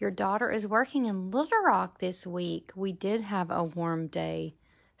 Your daughter is working in Little Rock this week. We did have a warm day,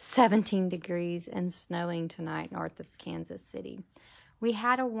 17 degrees and snowing tonight north of Kansas City. We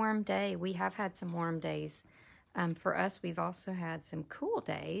had a warm day. We have had some warm days. For us, we've also had some cool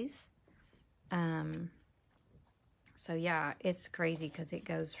days. So yeah, it's crazy because it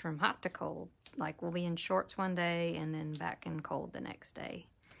goes from hot to cold. Like we'll be in shorts one day and then back in cold the next day.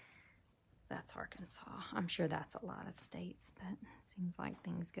 That's Arkansas. I'm sure that's a lot of states, but it seems like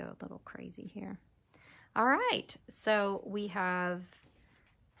things go a little crazy here. All right, so we have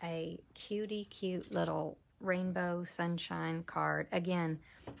a cutie cute little rainbow sunshine card. Again,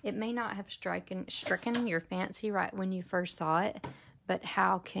 it may not have stricken your fancy right when you first saw it, but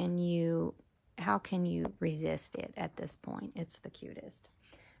how can you resist it at this point? It's the cutest.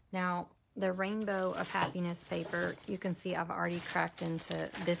 Now, the Rainbow of Happiness paper, you can see I've already cracked into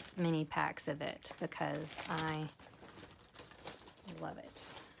this many packs of it because I love it.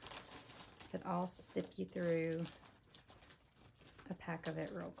 But I'll zip you through a pack of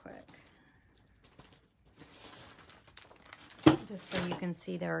it real quick, just so you can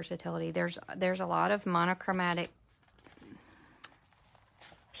see the versatility. There's a lot of monochromatic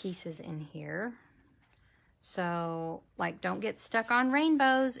pieces in here. So, like, don't get stuck on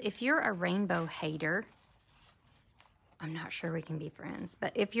rainbows. If you're a rainbow hater, I'm not sure we can be friends,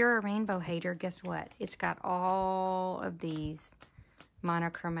 but if you're a rainbow hater, guess what? It's got all of these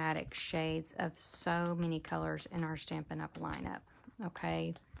monochromatic shades of so many colors in our Stampin' Up! Lineup,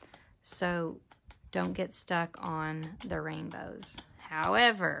 okay? So, don't get stuck on the rainbows.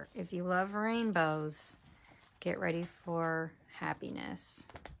 However, if you love rainbows, get ready for happiness.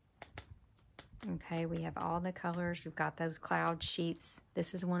 Okay, we have all the colors. We've got those cloud sheets.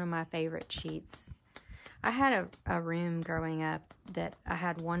 This is one of my favorite sheets. I had a room growing up that I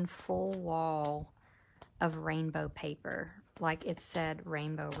had one full wall of rainbow paper. Like it said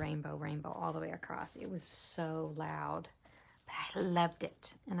rainbow, rainbow, rainbow all the way across. It was so loud. But I loved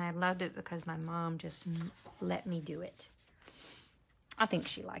it. And I loved it because my mom just let me do it. I think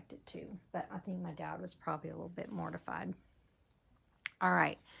she liked it too. But I think my dad was probably a little bit mortified. All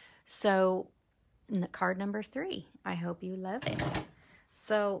right. So card number 3. I hope you love it.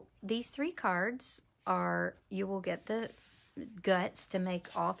 So these 3 cards are, you will get the guts to make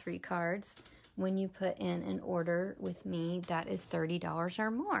all 3 cards when you put in an order with me that is $30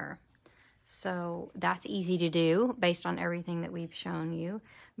 or more. So that's easy to do based on everything that we've shown you.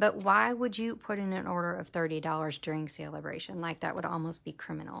 But why would you put in an order of $30 during Saleabration? Like that would almost be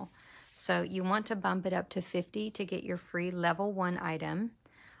criminal. So you want to bump it up to $50 to get your free level 1 item,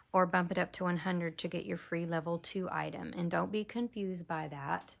 or bump it up to $100 to get your free level 2 item. And don't be confused by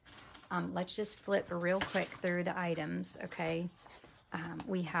that. Let's just flip real quick through the items, okay?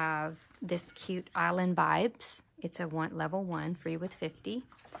 We have this cute Island Vibes. It's a level 1, free with 50.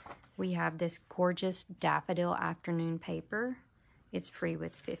 We have this gorgeous Daffodil Afternoon paper. It's free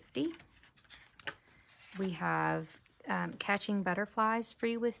with 50. We have Catching Butterflies,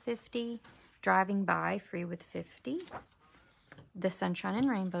 free with 50. Driving By, free with 50. The Sunshine and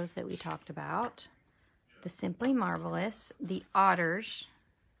Rainbows that we talked about, the Simply Marbelous, the Otters,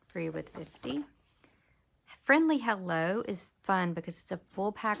 free with 50. Friendly Hello is fun because it's a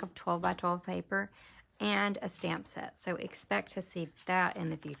full pack of 12 by 12 paper and a stamp set. So expect to see that in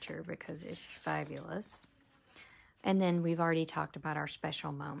the future because it's fabulous. And then we've already talked about our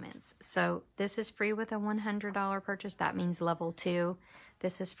special moments. So this is free with a $100 purchase. That means level 2.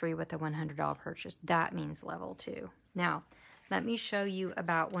 This is free with a $100 purchase. That means level 2. Now, let me show you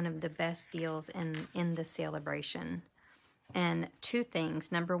about one of the best deals in the Saleabration And two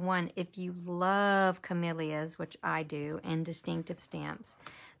things. Number one, if you love camellias, which I do, and distinctive stamps,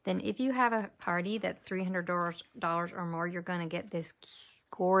 then if you have a party that's $300 or more, you're going to get this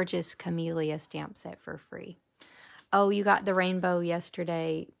gorgeous camellia stamp set for free. Oh, you got the rainbow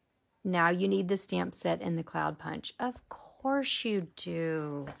yesterday. Now you need the stamp set and the cloud punch. Of course you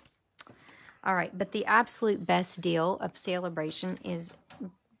do. All right, but the absolute best deal of Saleabration is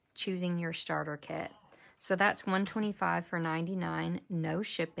choosing your starter kit. So that's $125 for $99, no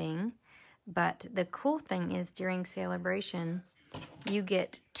shipping. But the cool thing is during Saleabration, you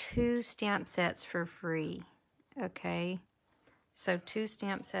get 2 stamp sets for free. Okay, so 2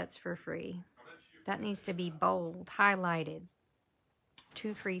 stamp sets for free. That needs to be bold, highlighted.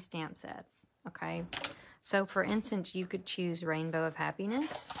 2 free stamp sets. Okay, so for instance, you could choose Rainbow of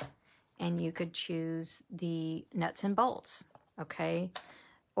Happiness, and you could choose the Nuts and Bolts. Okay,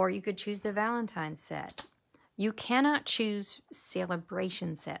 or you could choose the Valentine's set. You cannot choose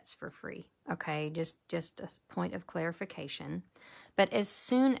Saleabration sets for free, okay? Just a point of clarification. But as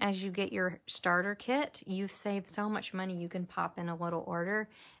soon as you get your starter kit, you've saved so much money, you can pop in a little order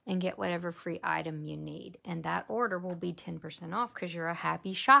and get whatever free item you need. And that order will be 10% off because you're a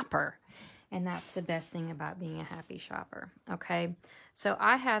happy shopper. And that's the best thing about being a happy shopper, okay? So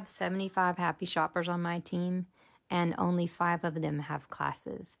I have 75 happy shoppers on my team, and only 5 of them have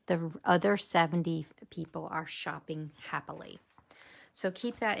classes. The other 70 people are shopping happily. So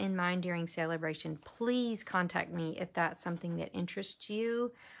keep that in mind during Saleabration. Please contact me if that's something that interests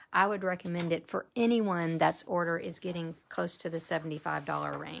you. I would recommend it for anyone that's order is getting close to the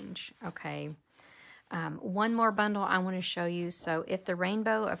 $75 range, okay? One more bundle I want to show you. So if the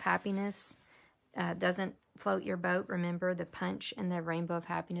Rainbow of Happiness doesn't float your boat, remember the Punch and the Rainbow of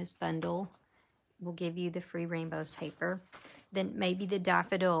Happiness bundle will give you the free rainbows paper. Then maybe the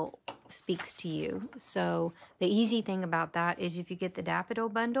daffodil speaks to you. So the easy thing about that is if you get the daffodil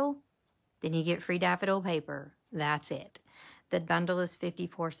bundle, then you get free daffodil paper. That's it. The bundle is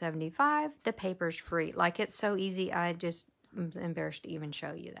 $54.75. The paper's free. Like, it's so easy, I just am embarrassed to even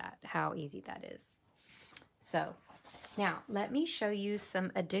show you that, how easy that is. So now let me show you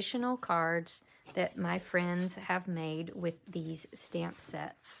some additional cards that my friends have made with these stamp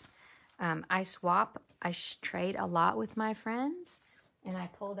sets. I trade a lot with my friends, and I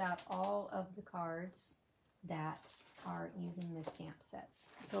pulled out all of the cards that are using the stamp sets.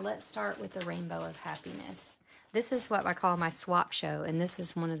 So let's start with the Rainbow of Happiness. This is what I call my swap show, and this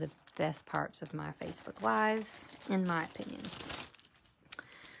is one of the best parts of my Facebook Lives, in my opinion.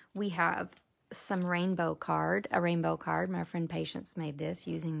 We have some a rainbow card. My friend Patience made this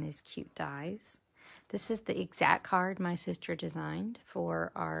using these cute dies. This is the exact card my sister designed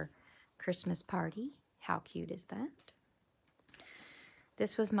for our Christmas party. How cute is that?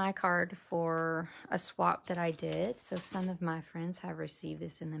 This was my card for a swap that I did. So some of my friends have received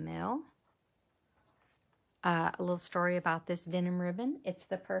this in the mail. A little story about this denim ribbon. It's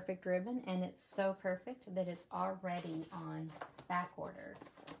the perfect ribbon, and it's so perfect that it's already on back order.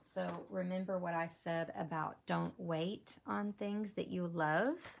 So remember what I said about don't wait on things that you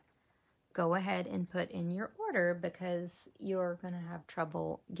love. Go ahead and put in your order because you're going to have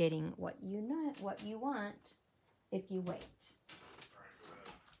trouble getting what you want if you wait.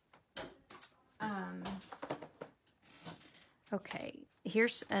 Okay,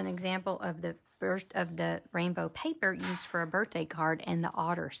 here's an example of the rainbow paper used for a birthday card and the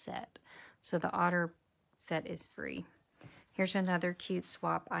otter set. So the otter set is free. Here's another cute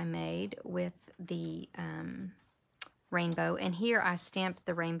swap I made with the rainbow, and here I stamped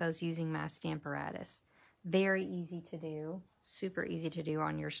the rainbows using my Stamparatus. Very easy to do, super easy to do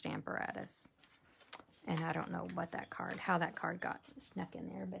on your Stamparatus. And I don't know how that card got snuck in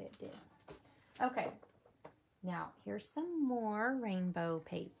there, but it did. Okay, now here's some more rainbow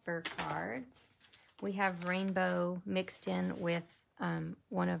paper cards. We have rainbow mixed in with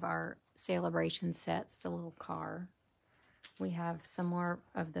one of our Saleabration sets, the little car. We have some more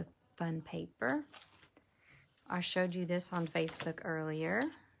of the fun paper. I showed you this on Facebook earlier.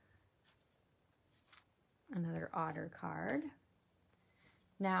 Another otter card.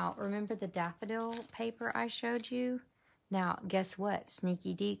 Now, remember the daffodil paper I showed you? Now, guess what?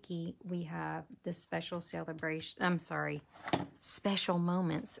 Sneaky deaky, we have the special Special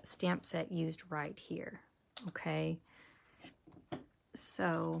Moments stamp set used right here. Okay.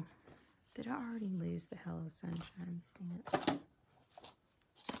 So, did I already lose the Hello Sunshine stamp?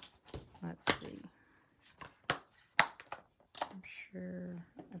 Let's see. I'm sure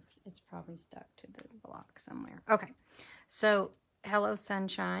it's probably stuck to the block somewhere. Okay, so Hello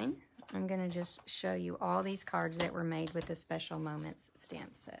Sunshine. I'm going to just show you all these cards that were made with the Special Moments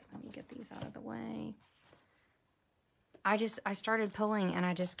stamp set. Let me get these out of the way. I started pulling and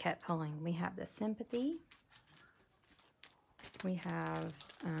I just kept pulling. We have the Sympathy. We have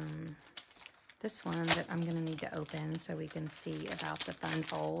this one that I'm going to need to open so we can see about the fun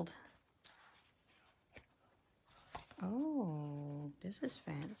fold. Oh, this is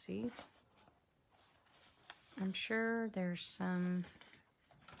fancy. I'm sure there's some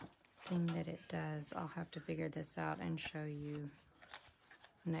thing that it does. I'll have to figure this out and show you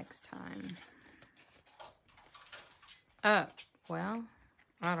next time. Oh, well,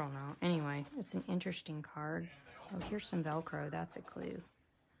 I don't know. Anyway, it's an interesting card. Oh, here's some Velcro. That's a clue.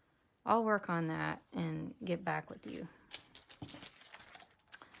 I'll work on that and get back with you.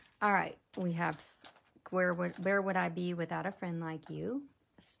 All right, we have Where Would I Be Without a Friend Like You?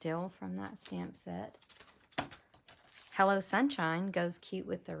 Still from that stamp set. Hello Sunshine goes cute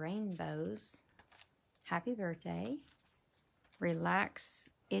with the rainbows. Happy Birthday. Relax,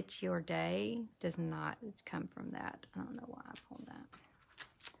 It's Your Day does not come from that. I don't know why I pulled that.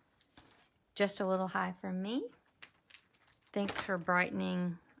 Just a Little High from Me. Thanks for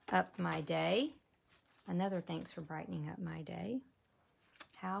brightening up my day. Another thanks for brightening up my day.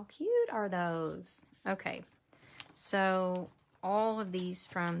 How cute are those? Okay, so all of these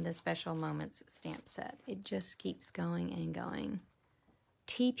from the Special Moments stamp set. It just keeps going and going.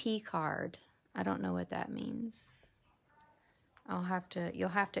 TP card. I don't know what that means. You'll have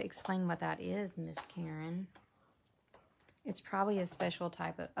to explain what that is, Miss Karen. It's probably a special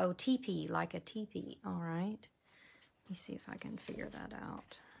type of, oh, TP, like a teepee. All right. Let me see if I can figure that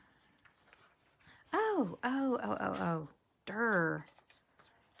out. Oh. Durr.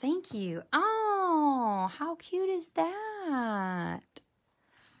 Thank you. Oh, how cute is that?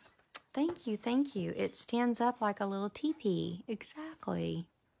 Thank you. It stands up like a little teepee. Exactly.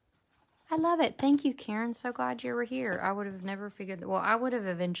 I love it. Thank you, Karen. So glad you were here. I would have never figured, well, I would have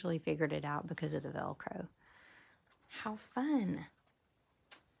eventually figured it out because of the Velcro. How fun.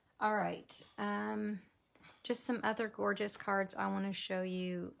 All right. Just some other gorgeous cards I want to show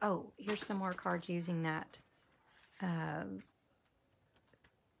you. Oh, here's some more cards using that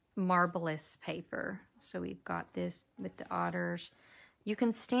Marbelous paper. So we've got this with the otters. You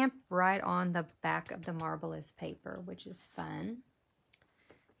can stamp right on the back of the Marbelous paper, which is fun.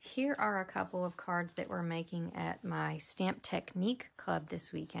 Here are a couple of cards that we're making at my Stamp Technique Club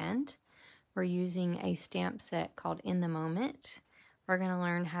this weekend. We're using a stamp set called In the Moment. We're going to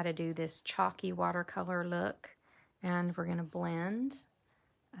learn how to do this chalky watercolor look, and we're going to blend.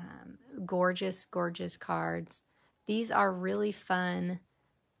 Gorgeous, gorgeous cards. These are really fun.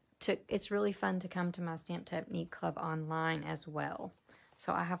 It's really fun to come to my Stamp Technique Club online as well.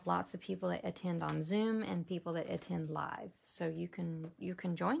 So I have lots of people that attend on Zoom and people that attend live. So you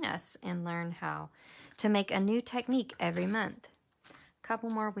can join us and learn how to make a new technique every month. A couple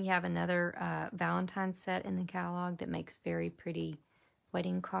more. We have another Valentine's set in the catalog that makes very pretty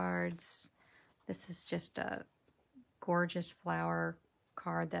wedding cards. This is just a gorgeous flower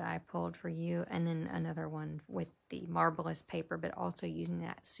card that I pulled for you, and then another one with the Marbelous paper, but also using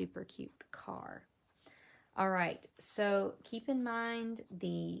that super cute car. All right, so keep in mind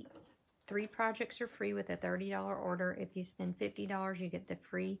the 3 projects are free with a $30 order. If you spend $50, you get the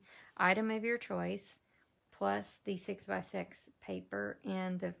free item of your choice, plus the 6x6 paper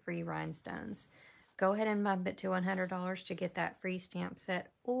and the free rhinestones. Go ahead and bump it to $100 to get that free stamp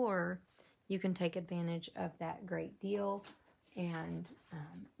set, or you can take advantage of that great deal and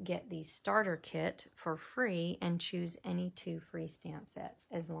get the starter kit for free and choose any 2 free stamp sets,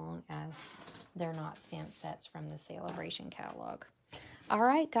 as long as they're not stamp sets from the Saleabration catalog. All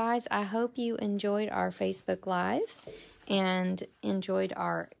right, guys, I hope you enjoyed our Facebook Live and enjoyed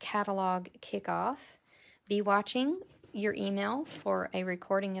our catalog kickoff. Be watching your email for a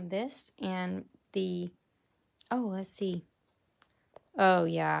recording of this and let's see. Oh,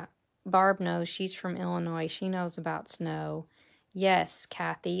 yeah. Barb knows. She's from Illinois. She knows about snow. Yes,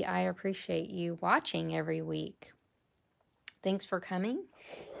 Kathy, I appreciate you watching every week. Thanks for coming,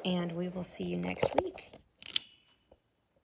 and we will see you next week.